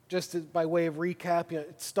by way of recap,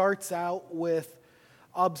 it starts out with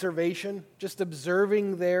observation, just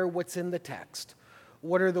observing there what's in the text.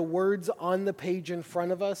 What are the words on the page in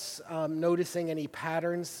front of us? Noticing any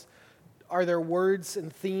patterns. Are there words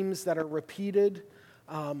and themes that are repeated?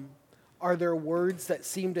 Are there words that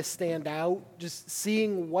seem to stand out? Just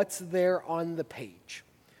seeing what's there on the page.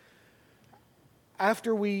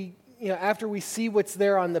 After we see what's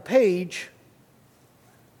there on the page,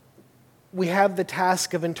 we have the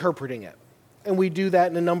task of interpreting it. And we do that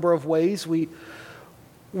in a number of ways. We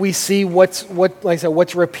see what's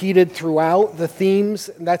repeated throughout the themes,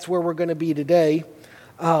 and that's where we're going to be today.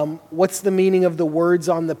 What's the meaning of the words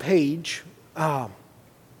on the page?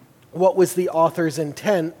 What was the author's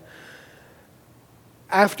intent?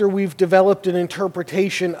 After we've developed an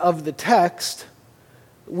interpretation of the text,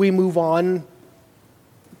 we move on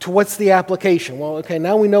to what's the application. Well, okay,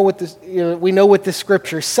 now we know what the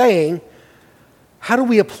Scripture's saying. How do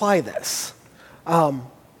we apply this?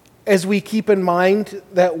 As we keep in mind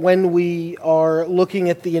that when we are looking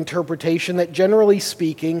at the interpretation, that generally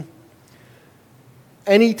speaking,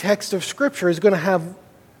 any text of Scripture is going to have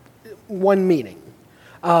one meaning.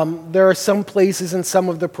 There are some places in some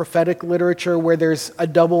of the prophetic literature where there's a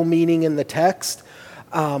double meaning in the text,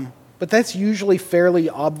 but that's usually fairly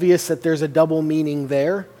obvious that there's a double meaning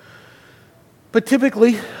there. But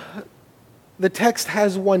typically, the text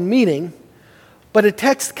has one meaning, but a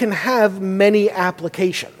text can have many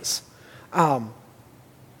applications.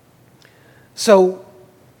 So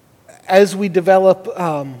as we develop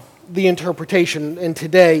the interpretation, and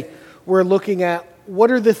today we're looking at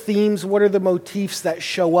what are the themes, what are the motifs that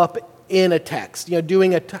show up in a text,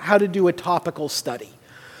 how to do a topical study.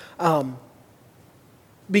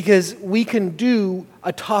 Because we can do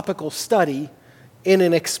a topical study in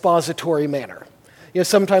an expository manner.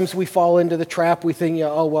 Sometimes we fall into the trap. We think,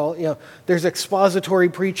 there's expository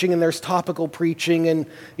preaching and there's topical preaching, and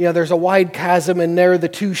there's a wide chasm, and there the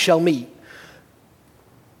two shall meet.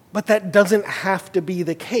 But that doesn't have to be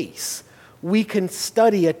the case. We can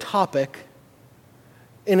study a topic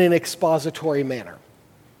in an expository manner.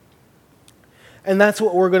 And that's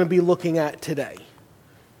what we're going to be looking at today.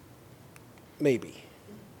 Maybe.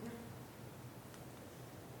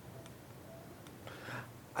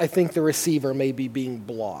 I think the receiver may be being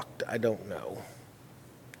blocked. I don't know.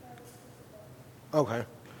 Okay.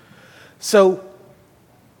 So,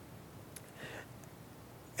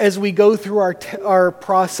 as we go through our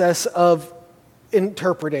process of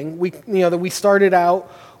interpreting, we started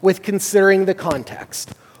out with considering the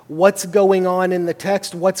context. What's going on in the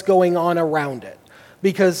text? What's going on around it?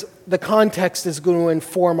 Because the context is going to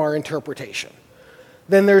inform our interpretation.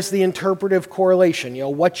 Then there's the interpretive correlation.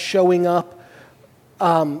 What's showing up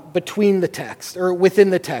between the text or within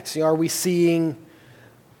the text. Are we seeing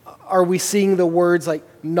the words like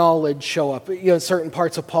knowledge show up? In certain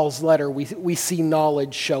parts of Paul's letter, we see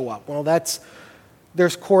knowledge show up. Well,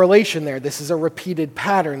 there's correlation there. This is a repeated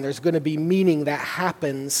pattern. There's going to be meaning that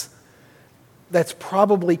happens that's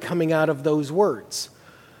probably coming out of those words.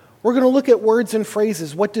 We're going to look at words and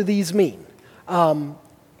phrases. What do these mean? And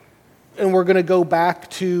we're going to go back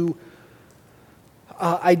to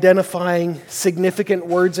identifying significant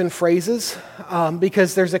words and phrases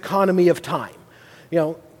because there's economy of time.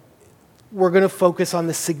 We're going to focus on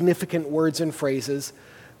the significant words and phrases.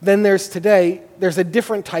 Then there's a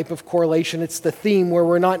different type of correlation. It's the theme where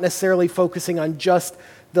we're not necessarily focusing on just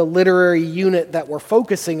the literary unit that we're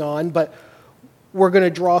focusing on, but we're going to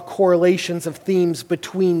draw correlations of themes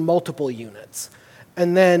between multiple units.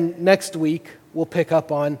 And then next week, we'll pick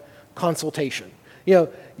up on consultation.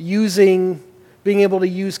 Being able to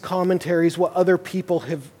use commentaries, what other people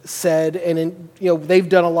have said, and they've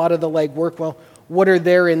done a lot of the legwork. Well, what are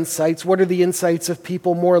their insights? What are the insights of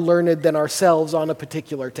people more learned than ourselves on a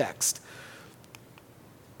particular text?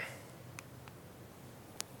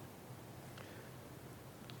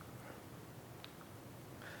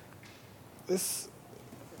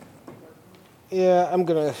 I'm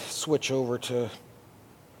going to switch over to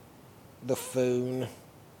the phone.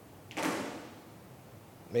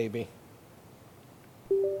 Maybe.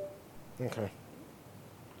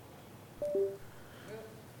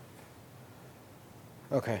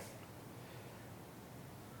 Okay.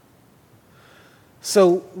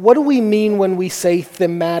 So what do we mean when we say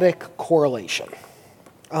thematic correlation?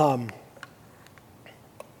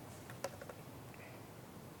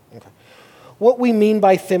 What we mean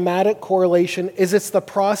by thematic correlation is it's the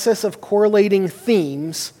process of correlating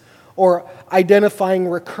themes or identifying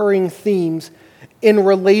recurring themes in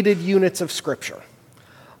related units of Scripture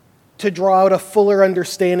to draw out a fuller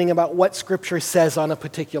understanding about what Scripture says on a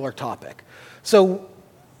particular topic. So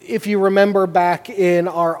if you remember back in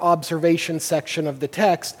our observation section of the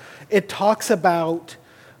text, it talks about,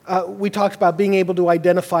 we talked about being able to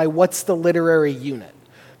identify what's the literary unit,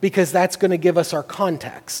 because that's going to give us our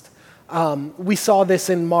context. We saw this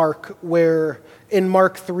in Mark, in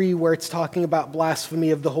Mark 3, where it's talking about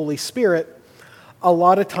blasphemy of the Holy Spirit. A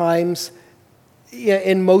lot of times,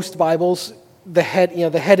 in most Bibles, the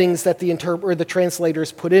headings that the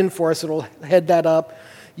translators put in for us, it'll head that up,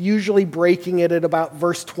 usually breaking it at about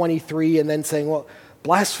verse 23 and then saying, well,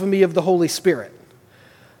 blasphemy of the Holy Spirit.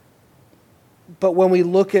 But when we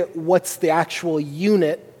look at what's the actual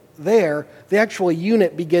unit there, the actual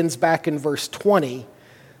unit begins back in verse 20.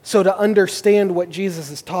 So to understand what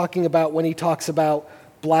Jesus is talking about when he talks about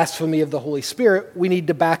blasphemy of the Holy Spirit, we need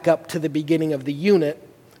to back up to the beginning of the unit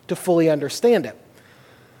to fully understand it.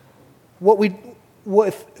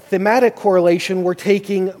 With thematic correlation, we're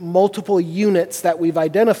taking multiple units that we've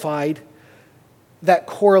identified that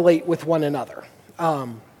correlate with one another.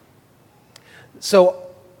 So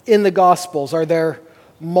in the Gospels, are there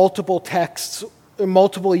multiple texts,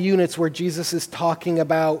 multiple units where Jesus is talking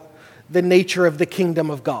about the nature of the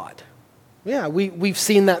kingdom of God? Yeah, we've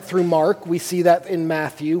seen that through Mark. We see that in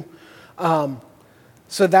Matthew.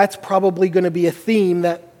 So that's probably going to be a theme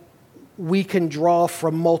that we can draw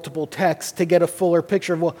from multiple texts to get a fuller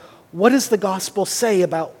picture of, well, what does the gospel say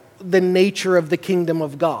about the nature of the kingdom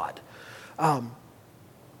of God?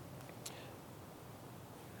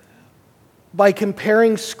 By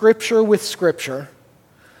comparing Scripture with Scripture,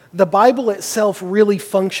 the Bible itself really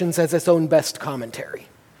functions as its own best commentary.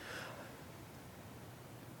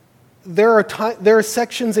 There are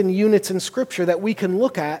sections and units in Scripture that we can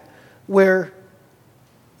look at where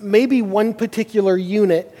maybe one particular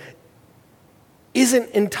unit isn't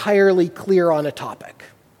entirely clear on a topic.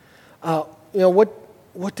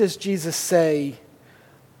 What does Jesus say?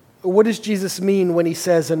 What does Jesus mean when he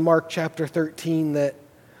says in Mark chapter 13 that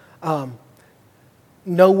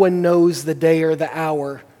no one knows the day or the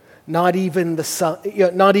hour, not even the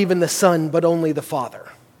Son, but only the Father?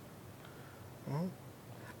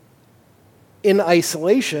 In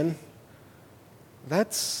isolation,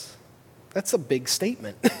 that's a big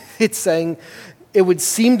statement. It would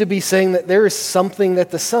seem to be saying that there is something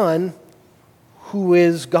that the Son, who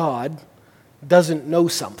is God, doesn't know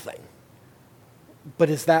something. But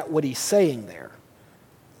is that what he's saying there?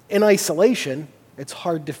 In isolation, it's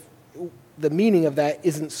hard to, the meaning of that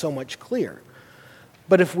isn't so much clear.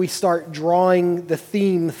 But if we start drawing the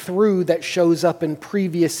theme through that shows up in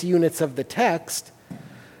previous units of the text,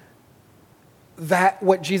 that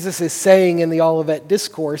what Jesus is saying in the Olivet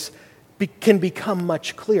Discourse can become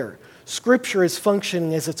much clearer. Scripture is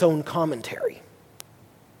functioning as its own commentary.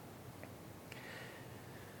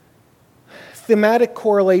 Thematic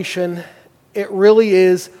correlation, it really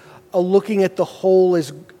is looking at the whole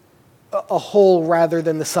as a whole rather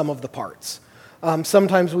than the sum of the parts.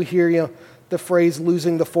 Sometimes we hear, the phrase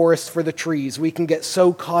losing the forest for the trees. We can get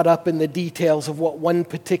so caught up in the details of what one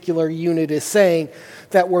particular unit is saying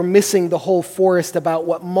that we're missing the whole forest about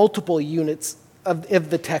what multiple units of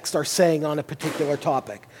the text are saying on a particular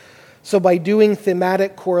topic. So by doing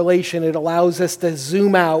thematic correlation, it allows us to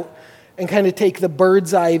zoom out and kind of take the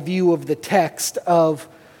bird's eye view of the text of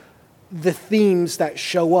the themes that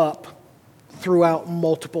show up throughout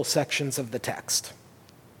multiple sections of the text.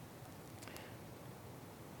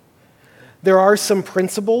 There are some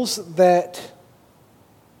principles that...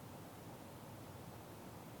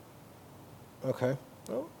 Okay.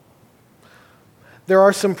 Oh. There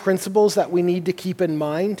are some principles that we need to keep in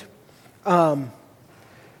mind. I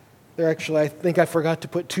think I forgot to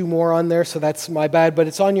put two more on there, so that's my bad, but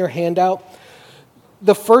it's on your handout.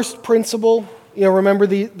 The first principle, remember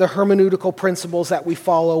the hermeneutical principles that we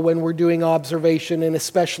follow when we're doing observation and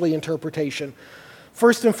especially interpretation.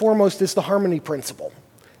 First and foremost is the harmony principle.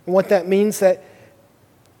 And what that means that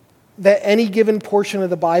any given portion of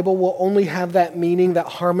the Bible will only have that meaning that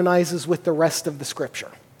harmonizes with the rest of the Scripture.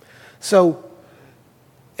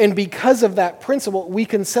 And because of that principle, we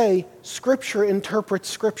can say Scripture interprets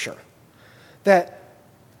Scripture. That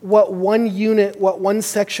what one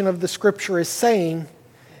section of the Scripture is saying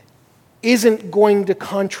isn't going to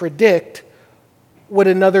contradict what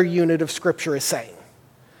another unit of Scripture is saying.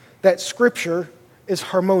 That Scripture is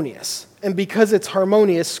harmonious. And because it's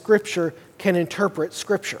harmonious, Scripture can interpret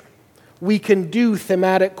Scripture. We can do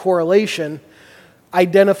thematic correlation,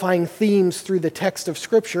 identifying themes through the text of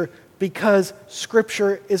Scripture, because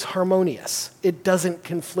Scripture is harmonious. It doesn't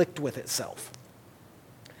conflict with itself.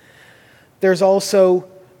 There's also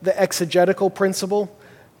the exegetical principle.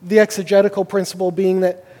 The exegetical principle being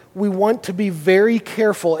that we want to be very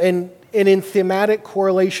careful, and And in thematic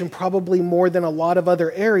correlation, probably more than a lot of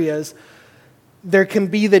other areas, there can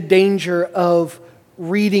be the danger of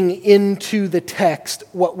reading into the text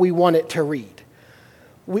what we want it to read.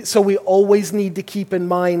 So we always need to keep in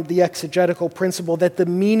mind the exegetical principle that the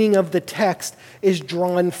meaning of the text is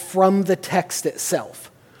drawn from the text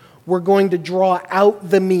itself. We're going to draw out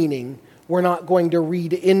the meaning. We're not going to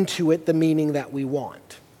read into it the meaning that we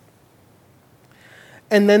want.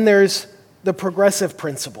 And then there's the progressive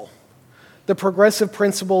principle. The progressive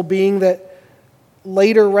principle being that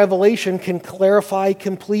later revelation can clarify,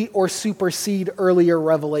 complete, or supersede earlier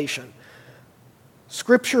revelation.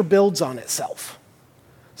 Scripture builds on itself.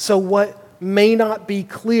 So what may not be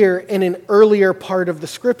clear in an earlier part of the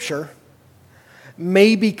Scripture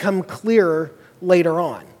may become clearer later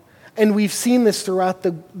on. And we've seen this throughout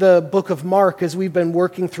the book of Mark as we've been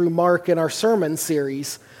working through Mark in our sermon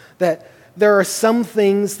series, that there are some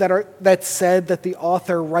things that's said that the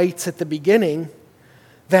author writes at the beginning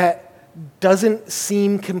that doesn't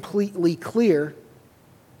seem completely clear.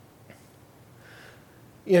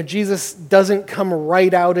 Jesus doesn't come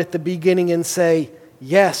right out at the beginning and say,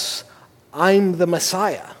 "Yes, I'm the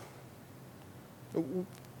Messiah."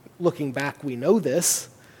 Looking back, we know this.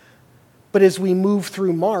 But as we move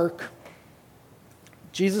through Mark,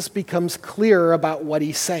 Jesus becomes clearer about what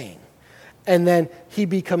he's saying. And then he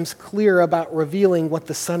becomes clear about revealing what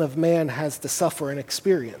the Son of Man has to suffer and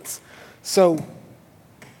experience. So,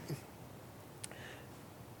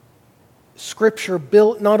 Scripture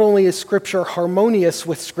built, not only is Scripture harmonious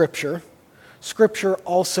with Scripture, Scripture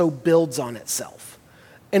also builds on itself.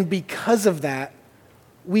 And because of that,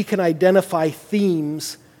 we can identify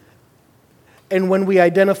themes. And when we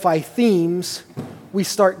identify themes, we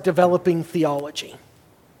start developing theology.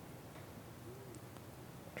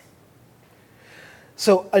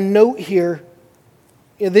 So a note here,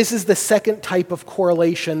 this is the second type of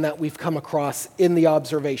correlation that we've come across in the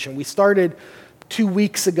observation. We started 2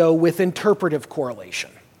 weeks ago with interpretive correlation.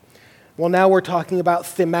 Well, now we're talking about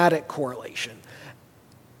thematic correlation.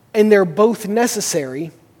 And they're both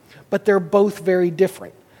necessary, but they're both very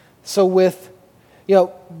different. So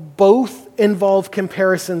both involve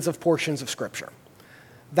comparisons of portions of Scripture.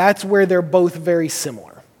 That's where they're both very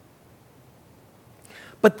similar.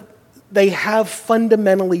 But they have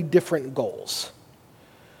fundamentally different goals.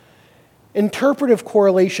 Interpretive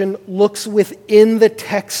correlation looks within the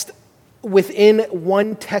text, within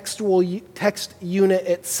one text unit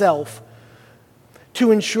itself,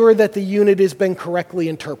 to ensure that the unit has been correctly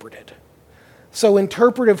interpreted. So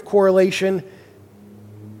interpretive correlation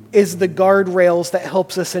is the guardrails that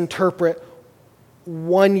helps us interpret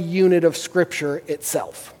one unit of Scripture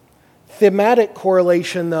itself. Thematic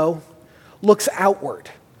correlation, though, looks outward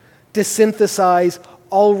to synthesize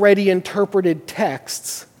already interpreted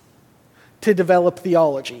texts to develop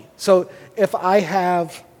theology. So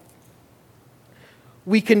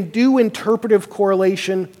we can do interpretive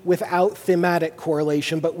correlation without thematic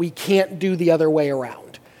correlation, but we can't do the other way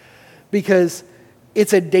around. Because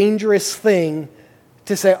it's a dangerous thing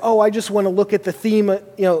to say, I just want to look at the theme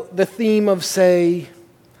of, say,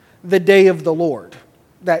 the day of the Lord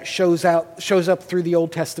that shows up through the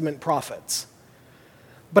Old Testament prophets.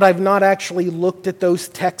 But I've not actually looked at those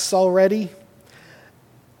texts already.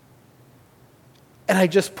 And I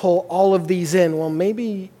just pull all of these in. Well,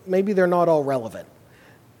 maybe they're not all relevant.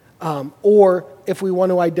 Or if we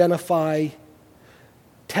want to identify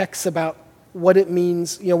texts about what it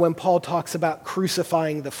means, when Paul talks about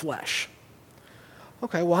crucifying the flesh.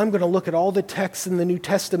 Okay, well, I'm going to look at all the texts in the New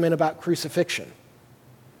Testament about crucifixion.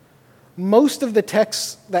 Most of the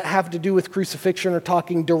texts that have to do with crucifixion are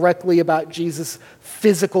talking directly about Jesus'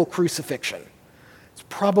 physical crucifixion. It's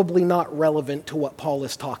probably not relevant to what Paul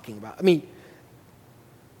is talking about. I mean,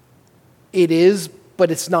 it is,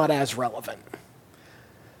 but it's not as relevant.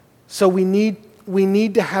 So we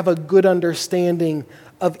need to have a good understanding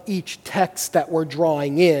of each text that we're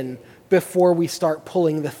drawing in before we start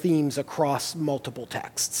pulling the themes across multiple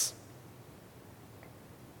texts.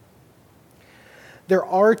 There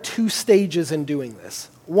are 2 stages in doing this.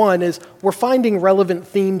 One is we're finding relevant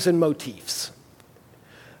themes and motifs.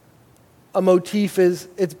 A motif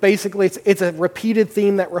it's a repeated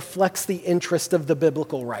theme that reflects the interest of the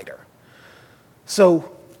biblical writer.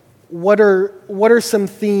 So what are some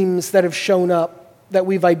themes that have shown up that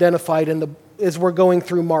we've identified as we're going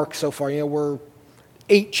through Mark so far? We're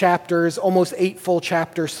 8 chapters, almost 8 full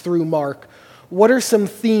chapters through Mark. What are some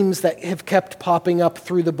themes that have kept popping up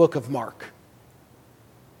through the book of Mark?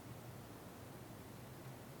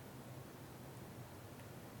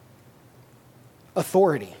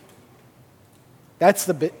 Authority. That's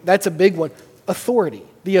a big one. Authority.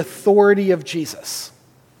 The authority of Jesus.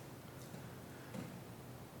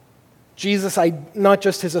 Jesus, not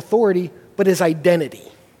just his authority, but his identity.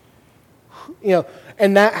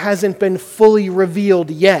 And that hasn't been fully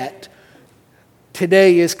revealed yet.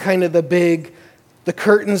 Today is kind of the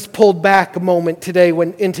curtains pulled back moment today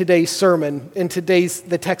in today's sermon,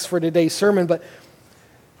 the text for today's sermon, but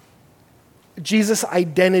Jesus'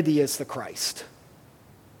 identity as the Christ.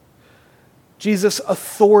 Jesus'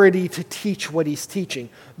 authority to teach what he's teaching.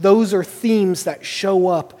 Those are themes that show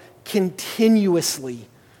up continuously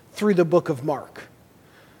through the book of Mark.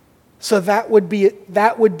 So that would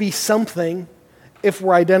be something, if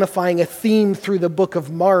we're identifying a theme through the book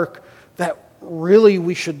of Mark, that really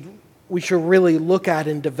we should really look at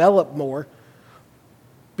and develop more,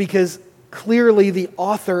 because clearly the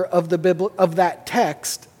author of that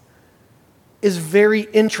text is very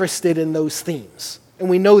interested in those themes. And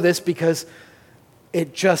we know this because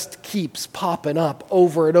it just keeps popping up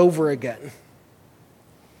over and over again.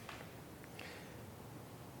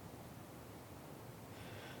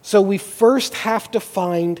 So we first have to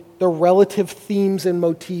find the relative themes and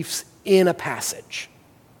motifs in a passage.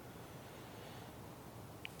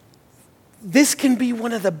 This can be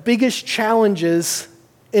one of the biggest challenges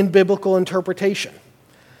in biblical interpretation.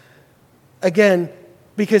 Again,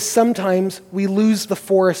 because sometimes we lose the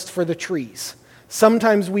forest for the trees.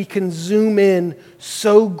 Sometimes we can zoom in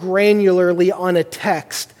so granularly on a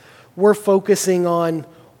text, we're focusing on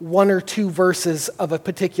one or two verses of a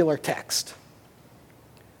particular text.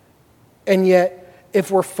 And yet,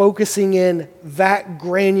 if we're focusing in that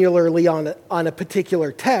granularly on a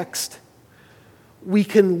particular text, we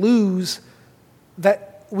can lose,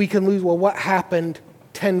 well, what happened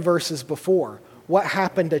 10 verses before? What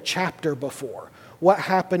happened a chapter before? What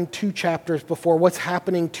happened 2 chapters before? What's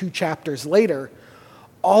happening 2 chapters later?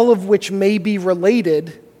 All of which may be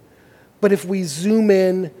related, but if we zoom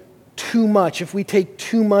in too much, if we take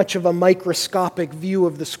too much of a microscopic view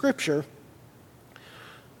of the scripture,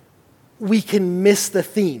 we can miss the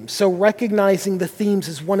theme. So recognizing the themes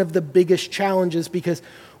is one of the biggest challenges, because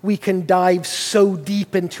we can dive so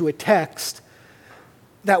deep into a text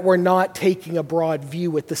that we're not taking a broad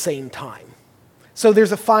view at the same time. So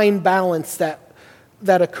there's a fine balance that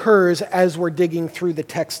occurs as we're digging through the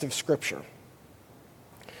text of Scripture.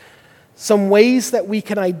 Some ways that we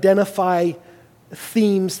can identify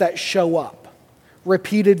themes that show up.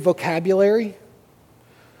 Repeated vocabulary.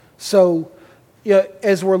 So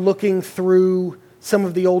as we're looking through some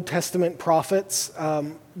of the Old Testament prophets,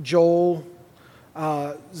 Joel,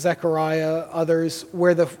 Zechariah, others,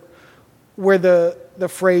 where the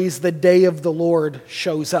phrase "the day of the Lord"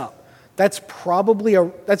 shows up, that's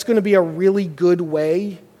going to be a really good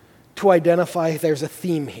way to identify if there's a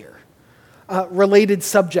theme here. Related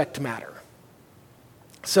subject matter.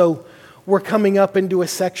 So we're coming up into a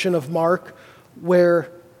section of Mark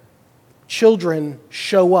where children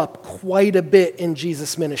show up quite a bit in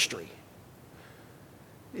Jesus' ministry.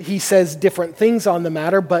 He says different things on the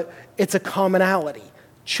matter, but it's a commonality.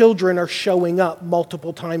 Children are showing up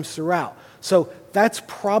multiple times throughout. So there's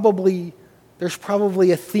probably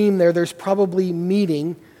a theme there. There's probably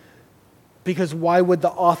meaning, because why would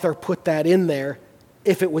the author put that in there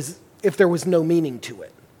if there was no meaning to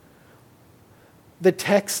it? The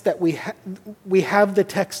text that we have the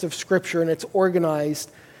text of Scripture, and it's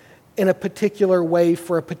organized in a particular way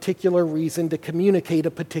for a particular reason to communicate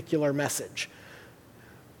a particular message.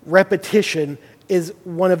 Repetition is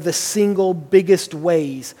one of the single biggest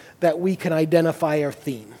ways that we can identify our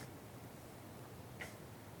theme.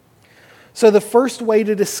 So the first way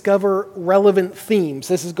to discover relevant themes,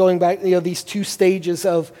 this is going back, these 2 stages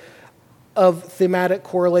of thematic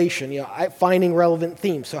correlation, finding relevant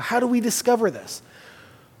themes. So how do we discover this?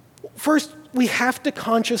 First, we have to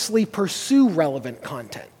consciously pursue relevant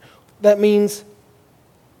content. That means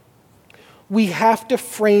we have to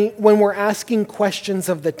frame, when we're asking questions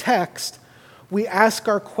of the text, we ask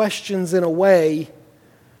our questions in a way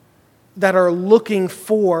that are looking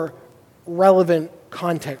for relevant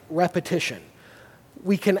content, repetition.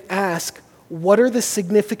 We can ask, what are the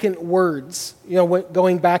significant words?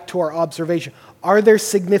 Going back to our observation, are there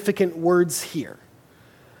significant words here?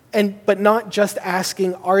 But not just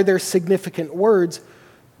asking, are there significant words?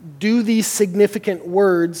 Do these significant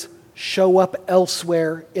words show up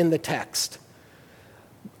elsewhere in the text?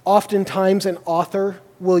 Oftentimes, an author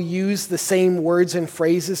will use the same words and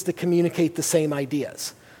phrases to communicate the same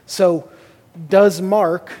ideas. So, does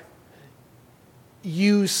Mark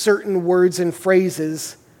use certain words and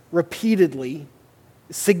phrases repeatedly,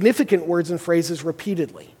 significant words and phrases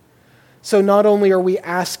repeatedly? So not only are we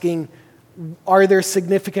asking, are there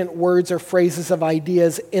significant words or phrases of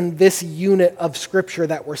ideas in this unit of Scripture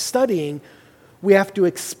that we're studying, we have to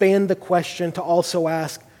expand the question to also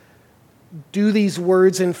ask, do these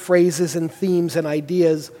words and phrases and themes and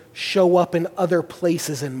ideas show up in other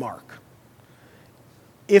places in Mark?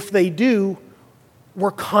 If they do,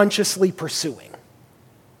 we're consciously pursuing.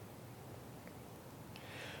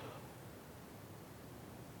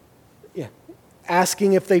 Yeah.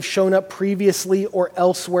 Asking if they've shown up previously or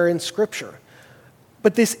elsewhere in Scripture.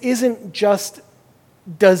 But this isn't just,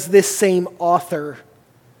 does this same author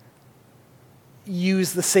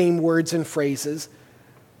use the same words and phrases?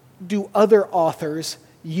 Do other authors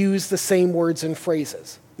use the same words and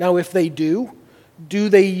phrases? Now, if they do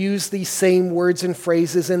they use these same words and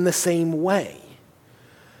phrases in the same way?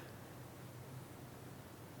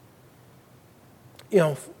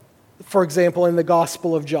 For example, in the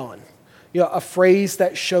Gospel of John, a phrase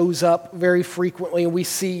that shows up very frequently, and we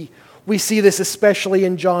see this especially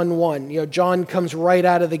in John 1. John comes right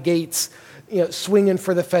out of the gates, swinging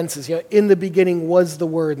for the fences. In the beginning was the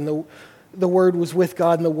Word, and the Word was with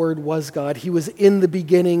God, and the Word was God. He was in the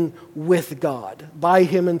beginning with God. By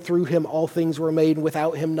Him and through Him all things were made, and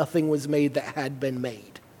without Him nothing was made that had been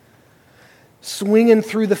made. Swinging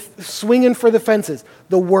for the fences.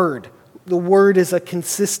 The Word. The Word is a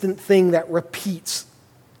consistent thing that repeats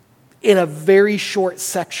in a very short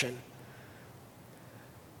section.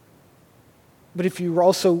 But if you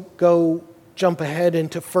also jump ahead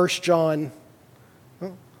into 1 John,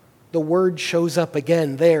 the Word shows up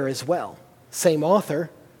again there as well. Same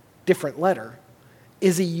author, different letter.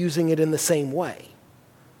 Is he using it in the same way?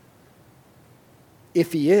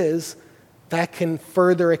 If he is, that can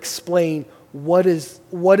further explain what is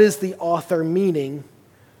the author meaning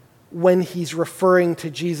when he's referring to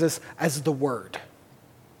Jesus as the Word.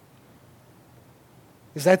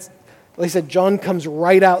 Because that's, like I said, John comes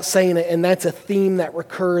right out saying it, and that's a theme that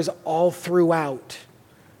recurs all throughout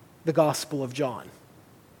the Gospel of John.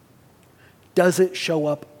 Does it show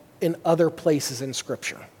up in other places in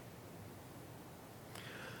Scripture?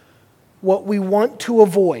 What we want to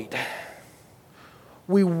avoid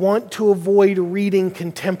reading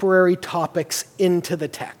contemporary topics into the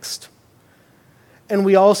text. And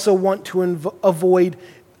we also want to avoid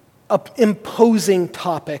imposing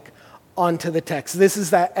topic onto the text. This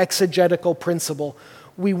is that exegetical principle.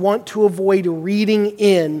 We want to avoid reading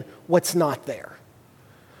in what's not there.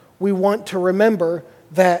 We want to remember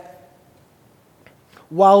that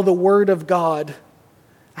while the Word of God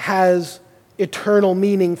has eternal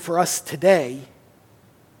meaning for us today,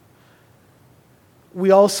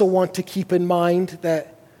 we also want to keep in mind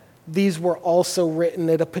that these were also written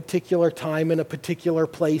at a particular time in a particular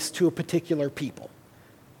place to a particular people.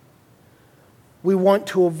 We want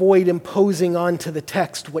to avoid imposing onto the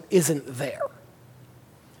text what isn't there.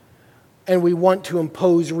 And we want to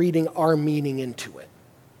impose reading our meaning into it.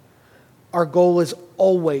 Our goal is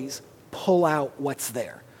always pull out what's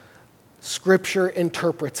there. Scripture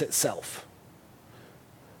interprets itself.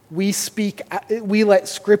 We let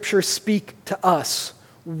Scripture speak to us.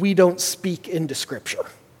 We don't speak into Scripture.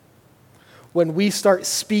 When we start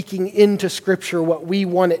speaking into Scripture what we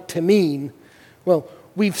want it to mean, well,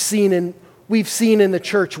 we've seen in the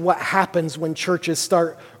church what happens when churches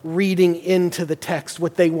start reading into the text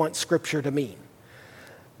what they want Scripture to mean.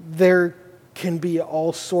 There can be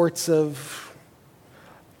all sorts of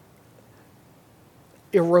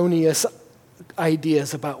erroneous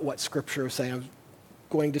ideas about what Scripture is saying. I'm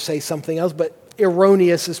going to say something else, but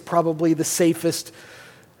erroneous is probably the safest.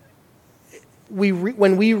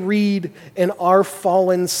 When we read in our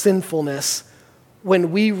fallen sinfulness,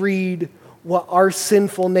 when we read what our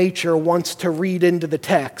sinful nature wants to read into the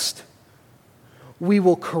text, we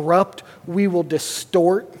will corrupt, we will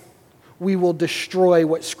distort, we will destroy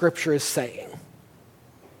what Scripture is saying.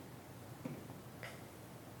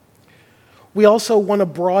 We also want to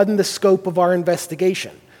broaden the scope of our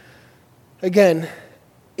investigation. Again,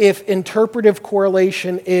 if interpretive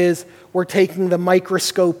correlation is we're taking the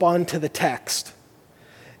microscope onto the text,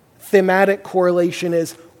 thematic correlation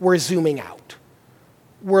is we're zooming out.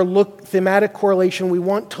 Thematic correlation, we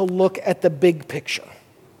want to look at the big picture.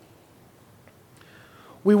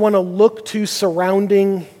 We want to look to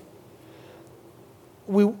surrounding.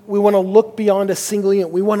 We want to look beyond a single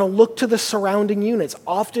unit. We want to look to the surrounding units.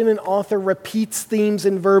 Often an author repeats themes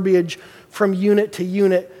and verbiage from unit to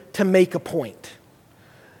unit to make a point.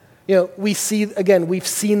 We've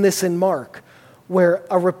seen this in Mark, where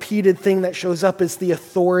a repeated thing that shows up is the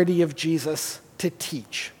authority of Jesus to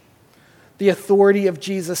teach. The authority of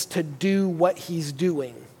Jesus to do what he's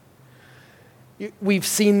doing. We've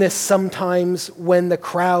seen this sometimes when the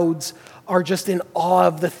crowds are just in awe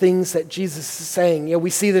of the things that Jesus is saying. We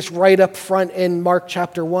see this right up front in Mark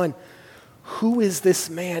chapter 1. Who is this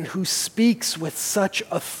man who speaks with such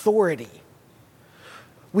authority?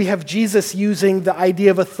 We have Jesus using the idea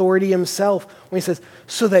of authority himself when he says,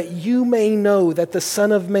 so that you may know that the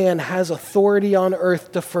Son of Man has authority on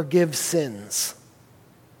earth to forgive sins.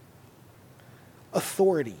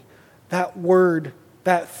 Authority. That word,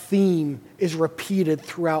 that theme is repeated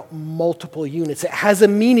throughout multiple units. It has a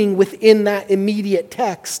meaning within that immediate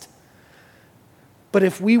text. But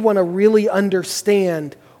if we want to really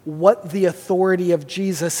understand what the authority of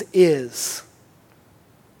Jesus is,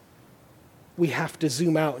 we have to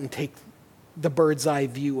zoom out and take the bird's eye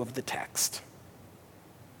view of the text.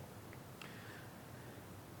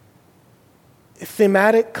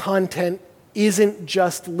 Thematic content isn't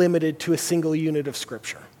just limited to a single unit of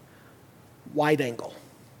Scripture. Wide angle.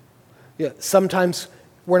 Yeah, sometimes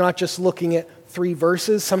we're not just looking at 3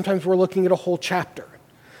 verses. Sometimes we're looking at a whole chapter.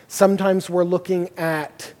 Sometimes we're looking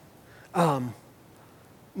at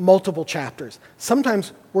multiple chapters.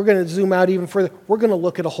 Sometimes we're going to zoom out even further. We're going to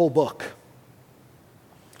look at a whole book.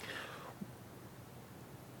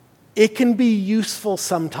 It can be useful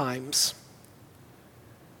sometimes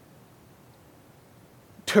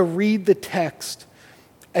to read the text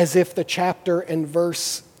as if the chapter and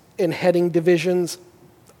verse and heading divisions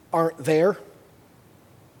aren't there.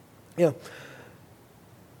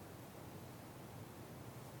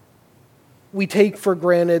 We take for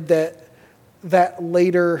granted that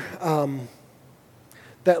later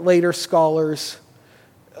scholars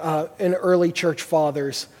and early church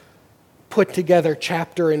fathers put together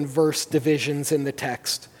chapter and verse divisions in the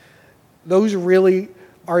text. Those really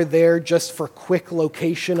are there just for quick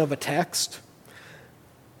location of a text.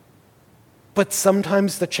 But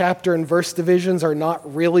sometimes the chapter and verse divisions are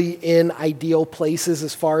not really in ideal places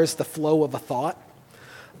as far as the flow of a thought.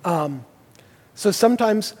 So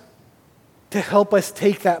sometimes to help us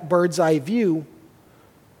take that bird's eye view,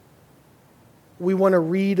 we want to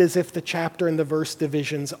read as if the chapter and the verse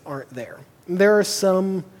divisions aren't there. There are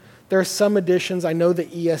some editions. I know the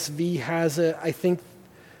ESV has it. I think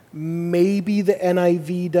maybe the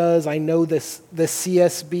NIV does. I know the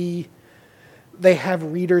CSB, they have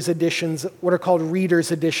reader's editions, what are called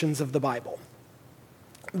reader's editions of the Bible.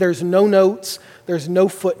 There's no notes. There's no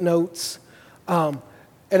footnotes. And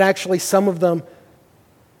actually some of them,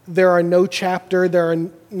 there are no chapter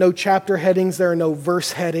headings, there are no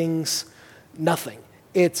verse headings, nothing.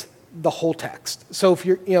 It's the whole text. So if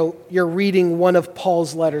you're reading one of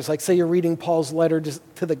Paul's letters, like say you're reading Paul's letter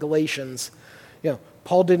to the Galatians,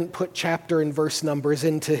 Paul didn't put chapter and verse numbers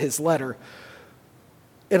into his letter.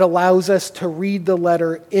 It allows us to read the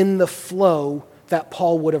letter in the flow that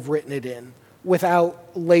Paul would have written it in,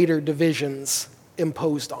 without later divisions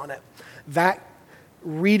imposed on it. That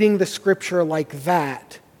reading the scripture like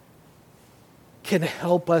that can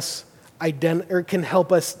help us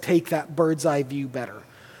take that bird's eye view better.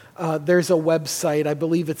 There's a website, I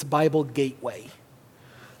believe it's Bible Gateway,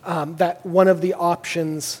 that one of the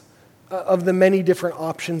options of the many different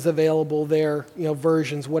options available there,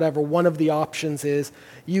 versions, whatever, one of the options is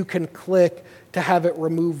you can click to have it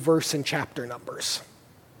remove verse and chapter numbers.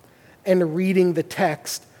 And reading the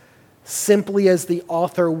text simply as the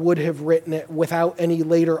author would have written it without any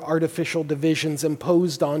later artificial divisions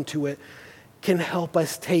imposed onto it can help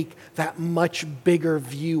us take that much bigger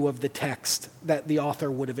view of the text that the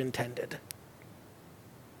author would have intended.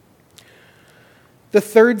 The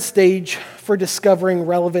third stage for discovering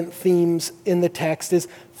relevant themes in the text is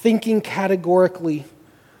thinking categorically.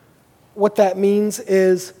 What that means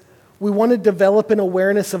is we want to develop an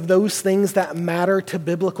awareness of those things that matter to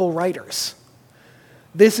biblical writers.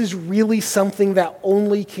 This is really something that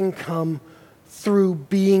only can come through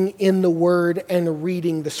being in the Word and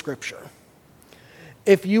reading the Scripture.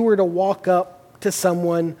 If you were to walk up to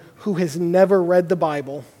someone who has never read the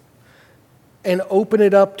Bible and open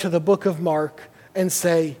it up to the book of Mark and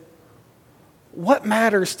say, what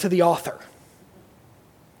matters to the author?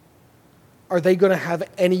 Are they going to have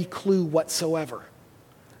any clue whatsoever?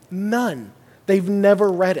 None. They've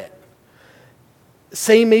never read it.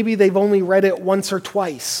 Say maybe they've only read it once or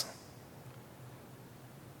twice.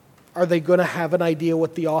 Are they going to have an idea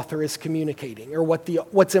what the author is communicating or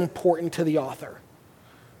what's important to the author?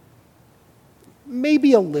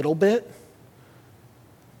 Maybe a little bit.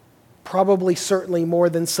 Probably certainly more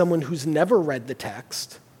than someone who's never read the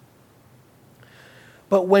text.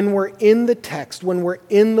 But when we're in the text, when we're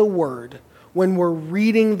in the Word, when we're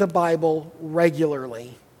reading the Bible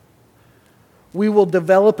regularly, we will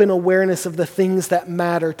develop an awareness of the things that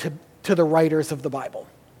matter to the writers of the Bible.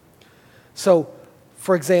 So,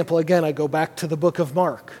 for example, again, I go back to the book of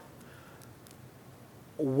Mark.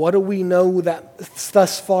 What do we know that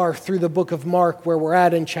thus far through the book of Mark, where we're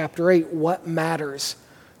at in chapter 8, what matters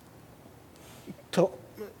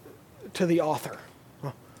to the author?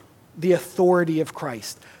 the authority of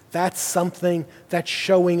Christ. That's something that's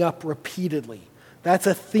showing up repeatedly. That's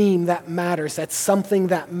a theme that matters. That's something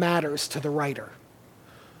that matters to the writer.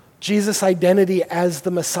 Jesus' identity as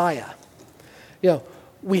the Messiah.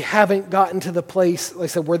 We haven't gotten to the place, like I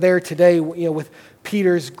said, we're there today, with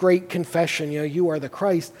Peter's great confession, you are the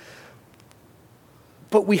Christ.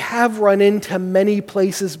 But we have run into many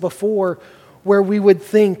places before where we would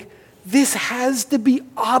think, this has to be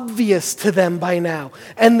obvious to them by now,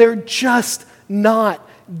 and they're just not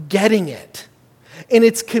getting it. And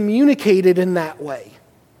it's communicated in that way.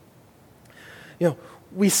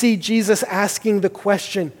 We see Jesus asking the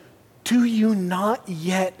question, do you not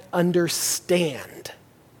yet understand?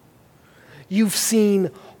 You've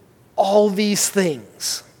seen all these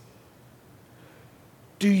things.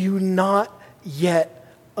 Do you not yet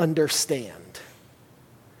understand?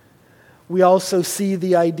 We also see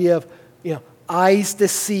the idea of, eyes to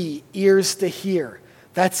see, ears to hear.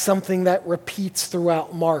 That's something that repeats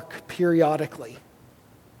throughout Mark periodically.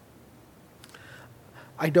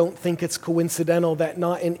 I don't think it's coincidental that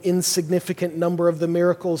not an insignificant number of the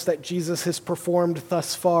miracles that Jesus has performed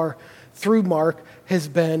thus far through Mark has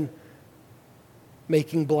been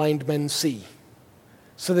making blind men see.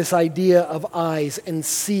 So this idea of eyes and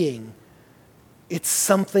seeing, it's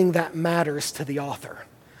something that matters to the author.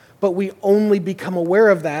 But we only become aware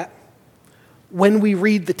of that when we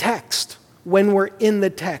read the text, when we're in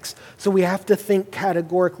the text. So we have to think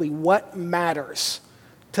categorically, what matters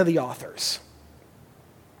to the authors?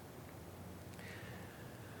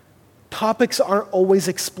 Topics aren't always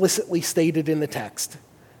explicitly stated in the text.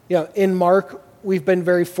 In Mark, we've been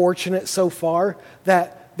very fortunate so far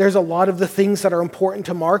that there's a lot of the things that are important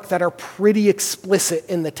to Mark that are pretty explicit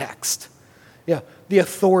in the text. The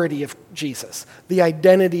authority of Jesus, the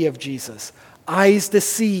identity of Jesus, eyes to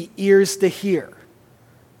see, ears to hear.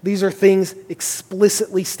 These are things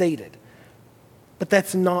explicitly stated. But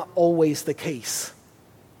that's not always the case.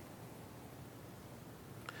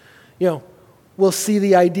 We'll see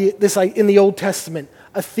the idea, in the Old Testament,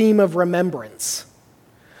 a theme of remembrance.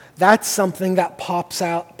 That's something that pops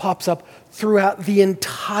up throughout the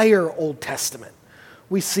entire Old Testament.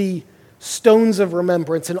 We see stones of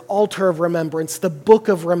remembrance, an altar of remembrance, the book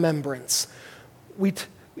of remembrance. We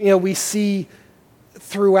see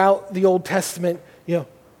throughout the Old Testament,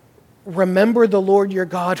 remember the Lord your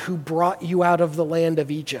God who brought you out of the land of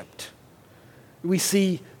Egypt. We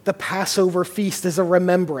see the Passover feast as a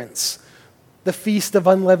remembrance. The Feast of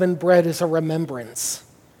Unleavened Bread is a remembrance.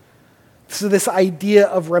 So this idea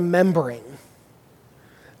of remembering,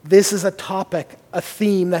 this is a topic, a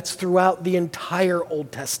theme that's throughout the entire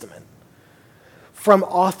Old Testament, from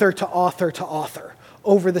author to author to author,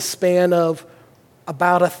 over the span of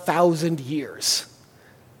about 1,000 years.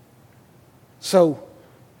 So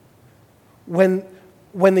when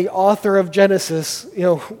the author of Genesis,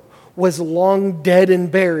 was long dead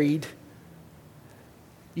and buried,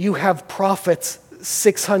 you have prophets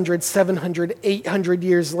 600, 700, 800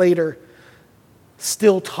 years later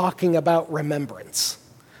still talking about remembrance.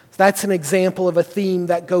 That's an example of a theme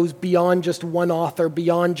that goes beyond just one author,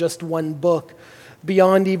 beyond just one book,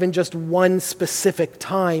 beyond even just one specific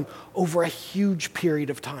time, over a huge period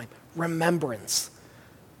of time. Remembrance.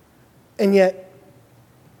 And yet,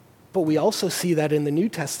 but we also see that in the New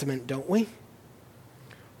Testament, don't we?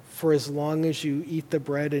 For as long as you eat the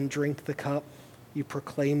bread and drink the cup, you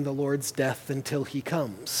proclaim the Lord's death until he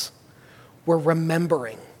comes. We're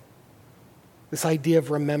remembering. This idea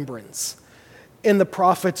of remembrance. In the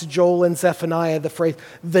prophets Joel and Zephaniah, the phrase,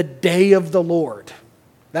 the day of the Lord,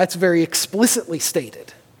 that's very explicitly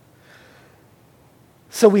stated.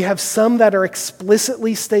 So we have some that are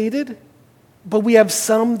explicitly stated, but we have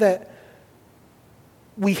some that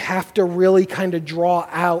we have to really kind of draw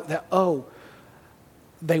out that,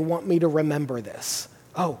 they want me to remember this.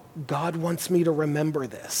 God wants me to remember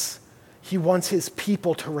this. He wants his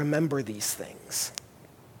people to remember these things.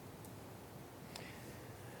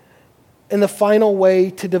 And the final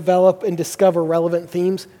way to develop and discover relevant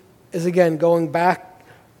themes is, again, going back,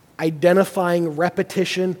 identifying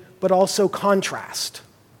repetition, but also contrast.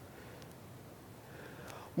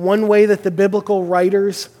 One way that the biblical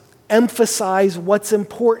writers emphasize what's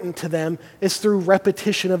important to them is through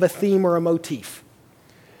repetition of a theme or a motif.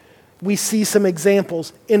 We see some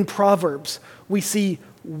examples in Proverbs. We see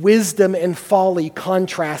wisdom and folly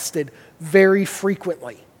contrasted very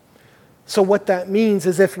frequently. So what that means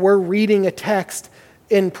is if we're reading a text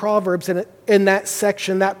in Proverbs, and in that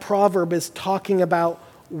section, that proverb is talking about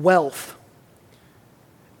wealth,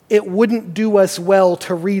 it wouldn't do us well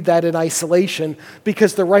to read that in isolation,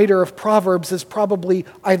 because the writer of Proverbs is probably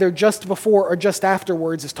either just before or just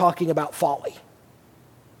afterwards is talking about folly.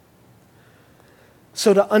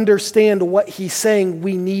 So to understand what he's saying,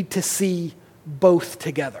 we need to see both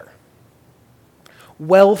together.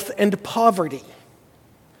 Wealth and poverty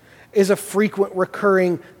is a frequent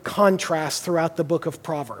recurring contrast throughout the book of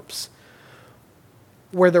Proverbs,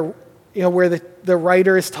 where the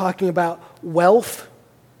writer is talking about wealth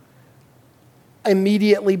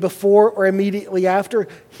immediately before or immediately after.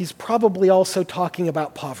 He's probably also talking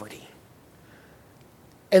about poverty,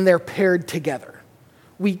 and they're paired together.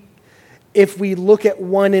 If we look at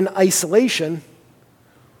one in isolation,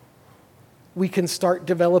 we can start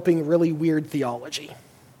developing really weird theology.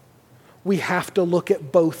 We have to look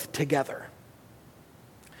at both together.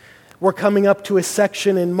 We're coming up to a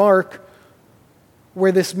section in Mark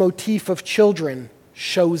where this motif of children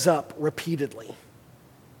shows up repeatedly.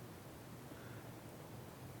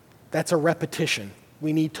 That's a repetition.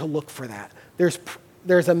 We need to look for that.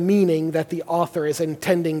 There's a meaning that the author is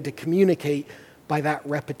intending to communicate by that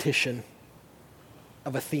repetition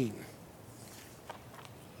of a theme.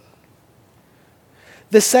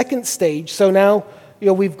 The second stage, so now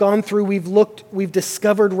we've gone through, we've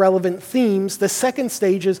discovered relevant themes. The second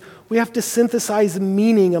stage is we have to synthesize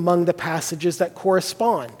meaning among the passages that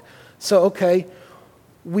correspond. So,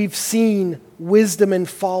 we've seen wisdom and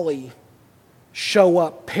folly show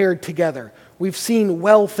up paired together. We've seen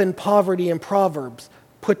wealth and poverty in Proverbs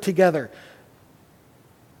put together.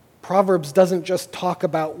 Proverbs doesn't just talk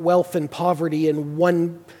about wealth and poverty in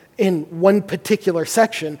one particular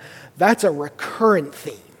section. That's a recurrent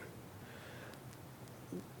theme.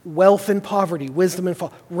 Wealth and poverty, wisdom and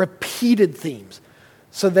folly, repeated themes.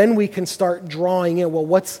 So then we can start drawing in, well,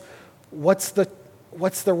 what's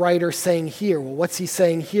the writer saying here? Well, what's he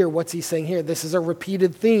saying here? What's he saying here? This is a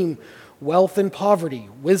repeated theme. Wealth and poverty,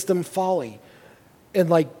 wisdom, folly, in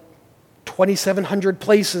 2,700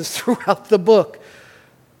 places throughout the book.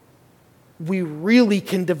 We really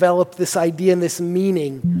can develop this idea and this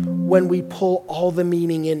meaning when we pull all the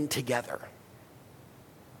meaning in together.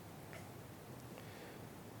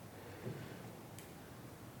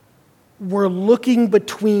 We're looking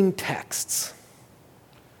between texts.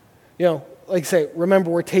 Like I say,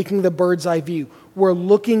 remember, we're taking the bird's eye view. We're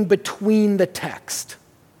looking between the text,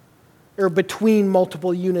 or between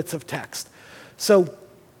multiple units of text. So,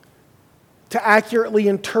 to accurately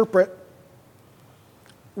interpret,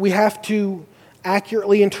 we have to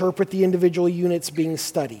accurately interpret the individual units being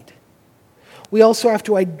studied. We also have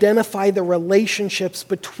to identify the relationships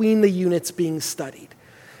between the units being studied.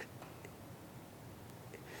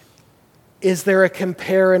 Is there a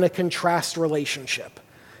compare and a contrast relationship?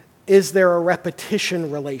 Is there a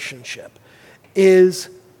repetition relationship? Is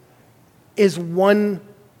one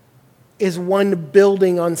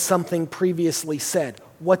building on something previously said?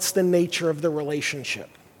 What's the nature of the relationship?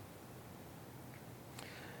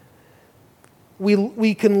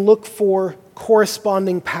 We can look for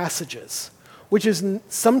corresponding passages, which is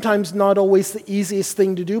sometimes not always the easiest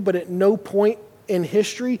thing to do, but at no point in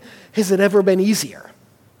history has it ever been easier.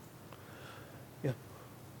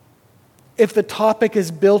 If the topic is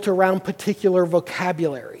built around particular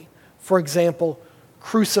vocabulary, for example,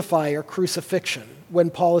 crucify or crucifixion, when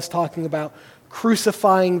Paul is talking about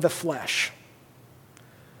crucifying the flesh,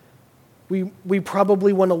 we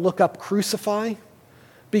probably want to look up crucify,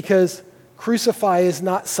 because crucify is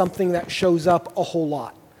not something that shows up a whole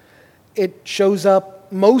lot. It shows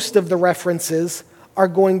up, most of the references are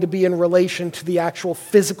going to be in relation to the actual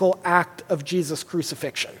physical act of Jesus'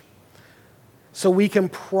 crucifixion. So we can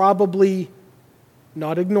probably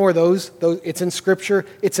not ignore those. It's in Scripture,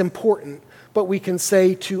 it's important. But we can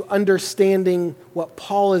say, to understanding what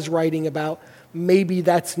Paul is writing about, maybe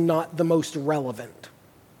that's not the most relevant.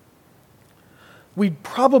 We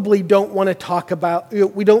probably don't want to talk about,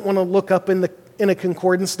 we don't want to look up in a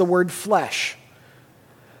concordance the word flesh,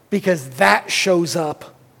 because that shows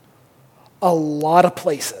up a lot of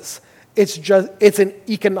places. It's an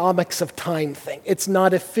economics of time thing. It's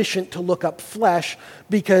not efficient to look up flesh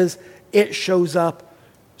because it shows up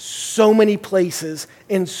so many places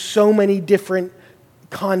in so many different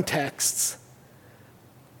contexts.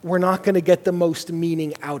 We're not going to get the most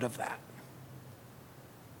meaning out of that.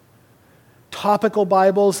 Topical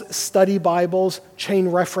Bibles, study Bibles, chain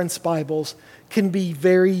reference Bibles can be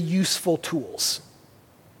very useful tools.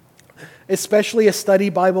 Especially a study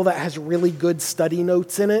Bible that has really good study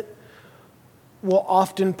notes in it will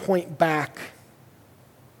often point back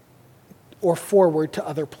or forward to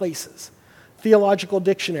other places. Theological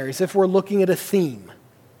dictionaries, if we're looking at a theme,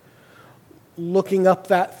 looking up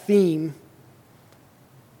that theme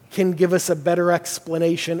can give us a better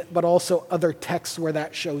explanation, but also other texts where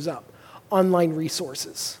that shows up. Online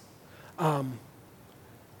resources.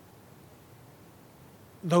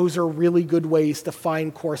 those are really good ways to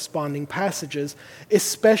find corresponding passages,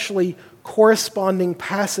 especially corresponding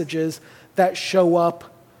passages that show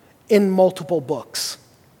up in multiple books.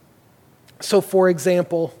 So, for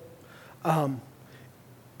example,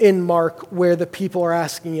 in Mark, where the people are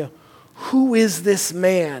asking you, who is this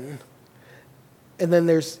man? And then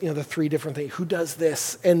there's the three different things. Who does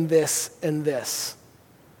this and this and this?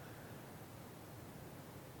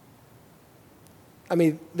 I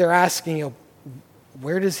mean, they're asking you,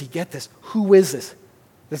 where does he get this? Who is this?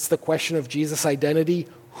 That's the question of Jesus' identity.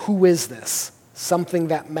 Who is this? Something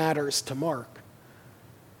that matters to Mark.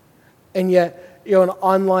 And yet, an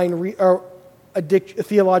online or a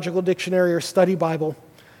theological dictionary or study Bible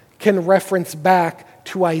can reference back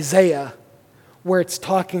to Isaiah, where it's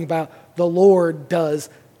talking about the Lord does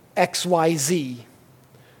X, Y, Z.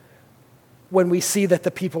 When we see that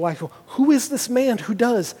the people are like, well, who is this man who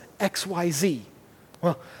does X, Y, Z?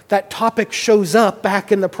 Well, that topic shows up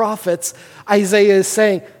back in the prophets. Isaiah is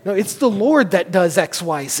saying, no, it's the Lord that does X,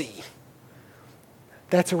 Y, Z.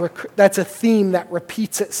 That's a theme that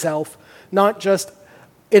repeats itself, not just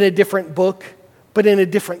in a different book, but in a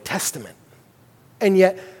different testament. And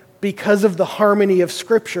yet, because of the harmony of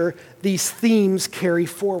Scripture, these themes carry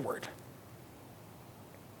forward.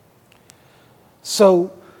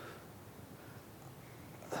 So,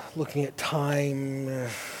 looking at time,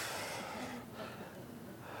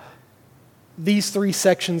 these three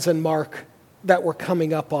sections in Mark that we're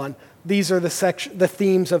coming up on, these are the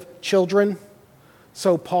themes of children.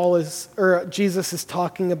 So Jesus is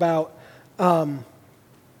talking about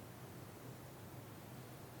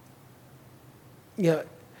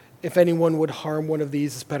if anyone would harm one of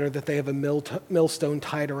these, it's better that they have a millstone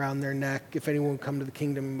tied around their neck. If anyone come to the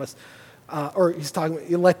kingdom, must. Or he's talking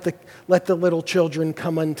about, let the little children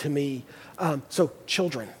come unto me. So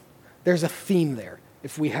children, there's a theme there.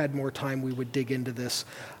 If we had more time, we would dig into this.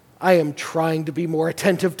 I am trying to be more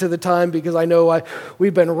attentive to the time because I know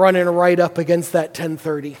we've been running right up against that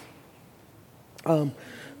 10:30.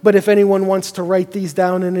 But if anyone wants to write these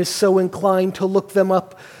down and is so inclined to look them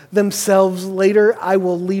up themselves later, I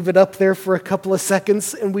will leave it up there for a couple of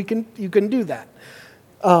seconds and you can do that.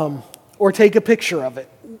 Or take a picture of it.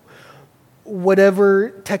 Whatever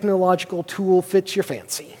technological tool fits your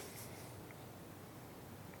fancy.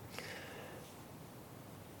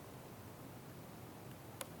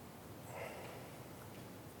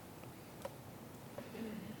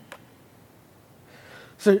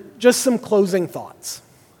 So just some closing thoughts.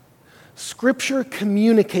 Scripture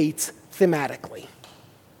communicates thematically.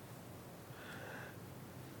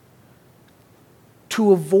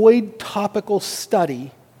 To avoid topical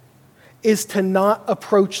study is to not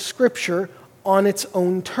approach Scripture on its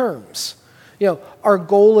own terms. Our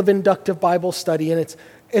goal of inductive Bible study, and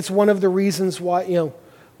it's one of the reasons why,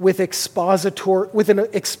 with an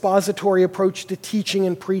expository approach to teaching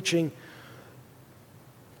and preaching,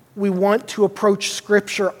 we want to approach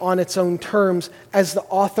Scripture on its own terms as the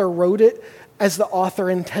author wrote it, as the author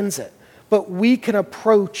intends it. But we can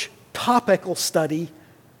approach topical study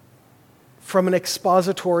from an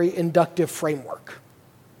expository inductive framework.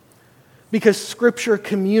 Because Scripture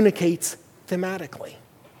communicates thematically.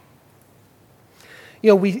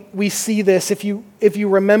 We see this, if you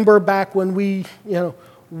remember back when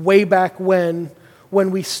way back when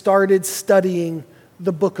we started studying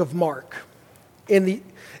the book of Mark,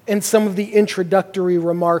 in some of the introductory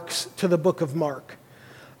remarks to the book of Mark.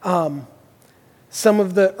 Some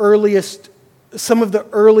of the earliest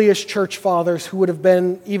church fathers who would have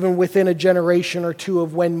been even within a generation or two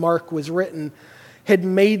of when Mark was written had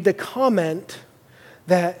made the comment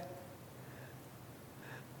that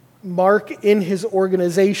Mark, in his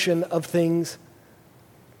organization of things,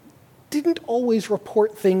 didn't always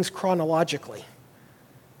report things chronologically.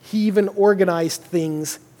 He even organized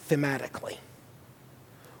things thematically.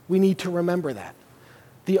 We need to remember that.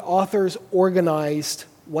 The authors organized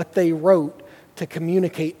what they wrote to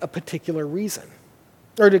communicate a particular reason,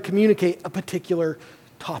 or to communicate a particular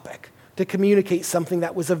topic, to communicate something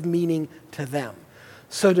that was of meaning to them.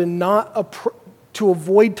 So to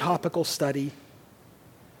avoid topical study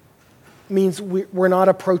means we're not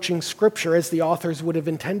approaching Scripture as the authors would have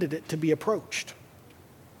intended it to be approached.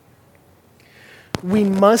 We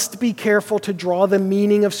must be careful to draw the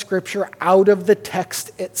meaning of Scripture out of the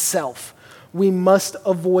text itself. We must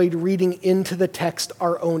avoid reading into the text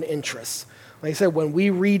our own interests. Like I said, when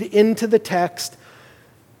we read into the text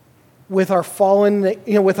with our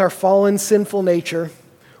fallen sinful nature,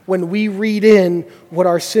 when we read in what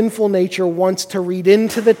our sinful nature wants to read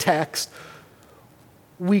into the text,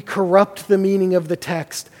 we corrupt the meaning of the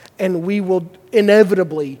text, and we will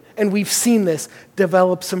inevitably, and we've seen this,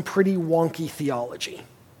 develop some pretty wonky theology.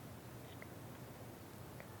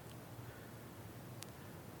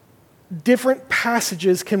 Different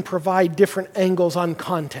passages can provide different angles on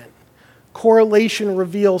content. Correlation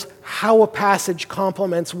reveals how a passage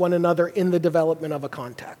complements one another in the development of a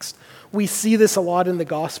context. We see this a lot in the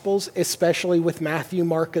Gospels, especially with Matthew,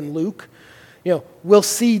 Mark, and Luke. We'll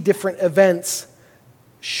see different events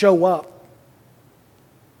show up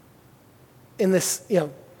in this,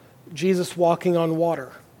 Jesus walking on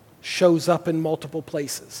water shows up in multiple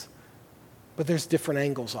places, but there's different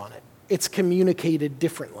angles on it. It's communicated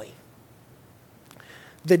differently.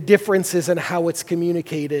 The differences in how it's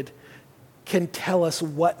communicated can tell us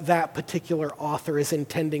what that particular author is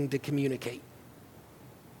intending to communicate.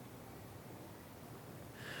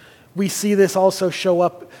 We see this also show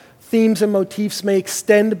up. Themes and motifs may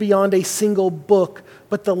extend beyond a single book,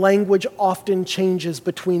 but the language often changes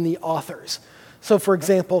between the authors. So, for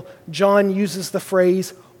example, John uses the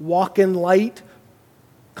phrase, walk in light,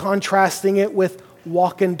 contrasting it with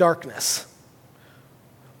walk in darkness.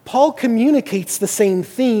 Paul communicates the same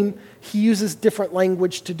theme. He uses different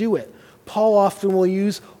language to do it. Paul often will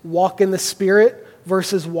use walk in the Spirit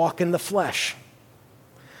versus walk in the flesh.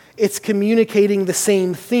 It's communicating the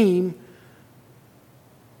same theme,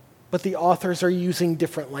 but the authors are using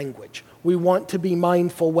different language. We want to be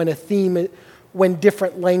mindful when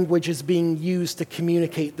different language is being used to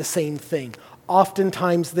communicate the same thing.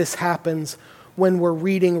 Oftentimes this happens when we're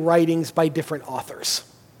reading writings by different authors.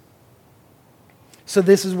 So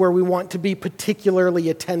this is where we want to be particularly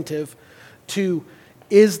attentive to,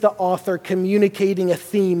 is the author communicating a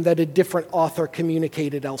theme that a different author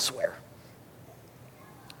communicated elsewhere?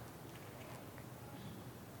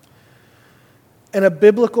 And a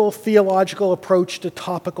biblical theological approach to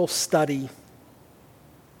topical study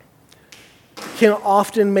can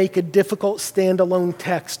often make a difficult standalone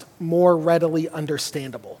text more readily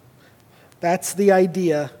understandable. That's the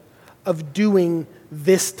idea of doing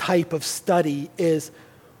this type of study, is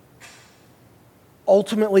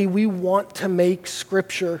ultimately we want to make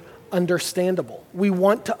Scripture understandable. We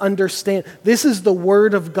want to understand, this is the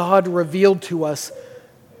Word of God revealed to us.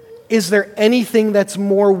 Is there anything that's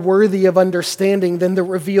more worthy of understanding than the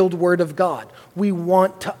revealed Word of God? We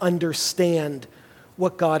want to understand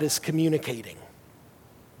what God is communicating.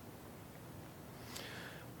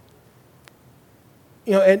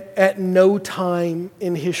 At no time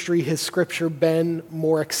in history has Scripture been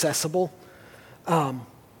more accessible.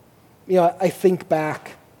 I think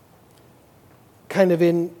back kind of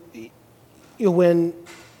when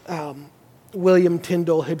William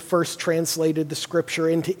Tyndale had first translated the Scripture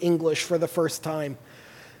into English for the first time.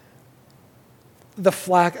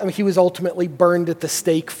 He was ultimately burned at the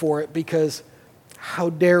stake for it, because how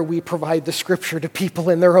dare we provide the Scripture to people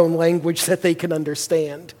in their own language that they can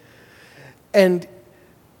understand? And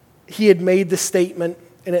he had made the statement,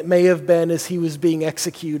 and it may have been as he was being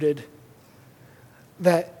executed,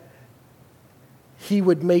 that he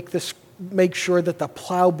would make sure that the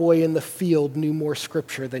plowboy in the field knew more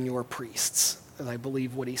Scripture than your priests, and I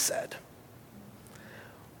believe what he said.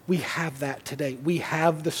 We have that today. We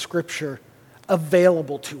have the Scripture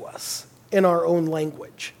available to us in our own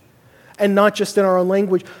language. And not just in our own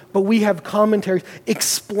language, but we have commentaries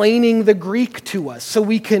explaining the Greek to us, so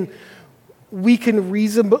we can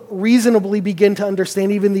reasonably begin to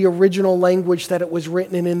understand even the original language that it was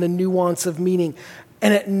written in the nuance of meaning.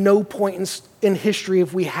 And at no point in history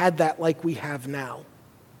have we had that like we have now.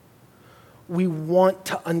 We want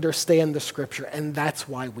to understand the Scripture, and that's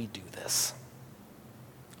why we do this.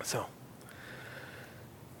 So,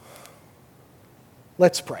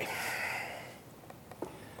 let's pray.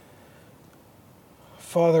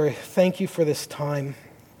 Father, thank you for this time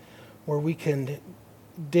where we can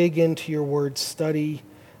dig into your word, study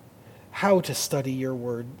how to study your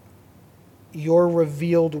word, your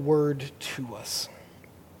revealed word to us.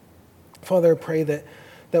 Father, I pray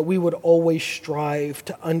that we would always strive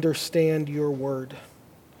to understand your word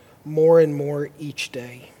more and more each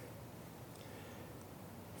day.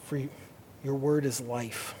 For your word is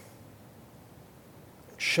life.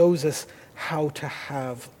 It shows us how to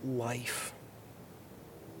have life.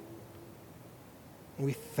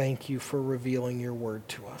 We thank you for revealing your word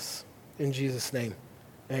to us. In Jesus' name,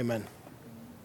 amen.